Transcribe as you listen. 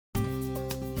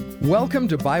Welcome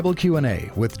to Bible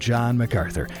Q&A with John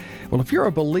MacArthur. Well, if you're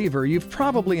a believer, you've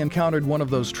probably encountered one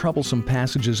of those troublesome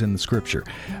passages in the Scripture,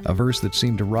 a verse that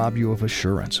seemed to rob you of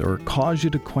assurance or cause you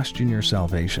to question your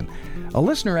salvation. A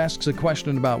listener asks a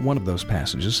question about one of those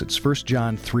passages. It's 1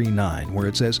 John 3:9, where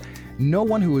it says, "No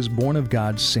one who is born of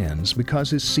God sins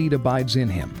because his seed abides in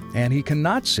him, and he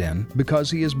cannot sin because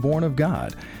he is born of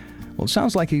God." Well, it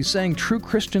sounds like he's saying true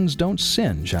Christians don't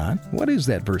sin, John. What is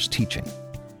that verse teaching?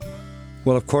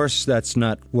 Well, of course, that's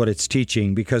not what it's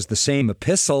teaching, because the same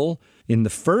epistle in the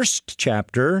first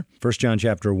chapter, 1 John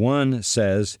chapter 1,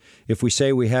 says, if we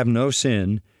say we have no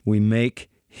sin, we make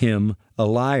him a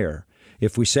liar.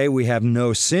 If we say we have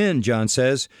no sin, John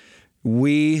says,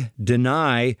 we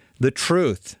deny the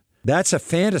truth. That's a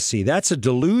fantasy. That's a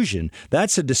delusion.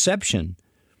 That's a deception.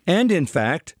 And in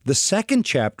fact, the second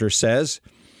chapter says,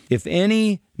 if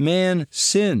any man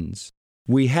sins,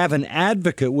 we have an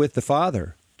advocate with the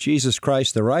Father, Jesus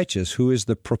Christ the righteous, who is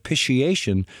the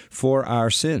propitiation for our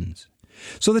sins.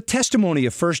 So the testimony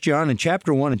of 1 John in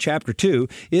chapter 1 and chapter 2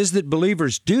 is that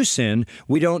believers do sin.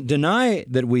 We don't deny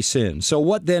that we sin. So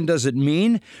what then does it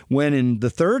mean when in the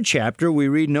third chapter we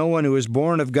read no one who is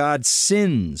born of God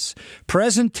sins?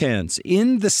 Present tense,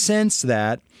 in the sense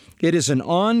that it is an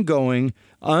ongoing,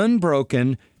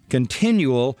 unbroken,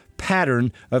 continual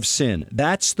pattern of sin.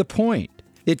 That's the point.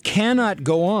 It cannot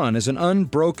go on as an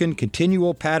unbroken,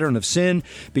 continual pattern of sin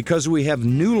because we have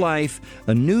new life,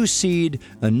 a new seed,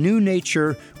 a new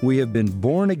nature. We have been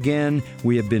born again.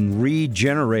 We have been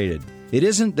regenerated. It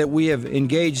isn't that we have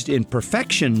engaged in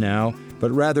perfection now, but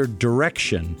rather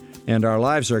direction. And our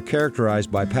lives are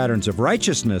characterized by patterns of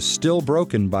righteousness still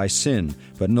broken by sin,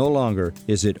 but no longer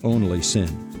is it only sin.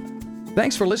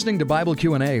 Thanks for listening to Bible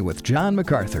Q&A with John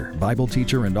MacArthur, Bible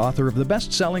teacher and author of the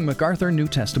best-selling MacArthur New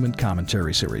Testament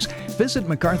Commentary series. Visit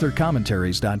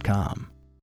MacArthurCommentaries.com.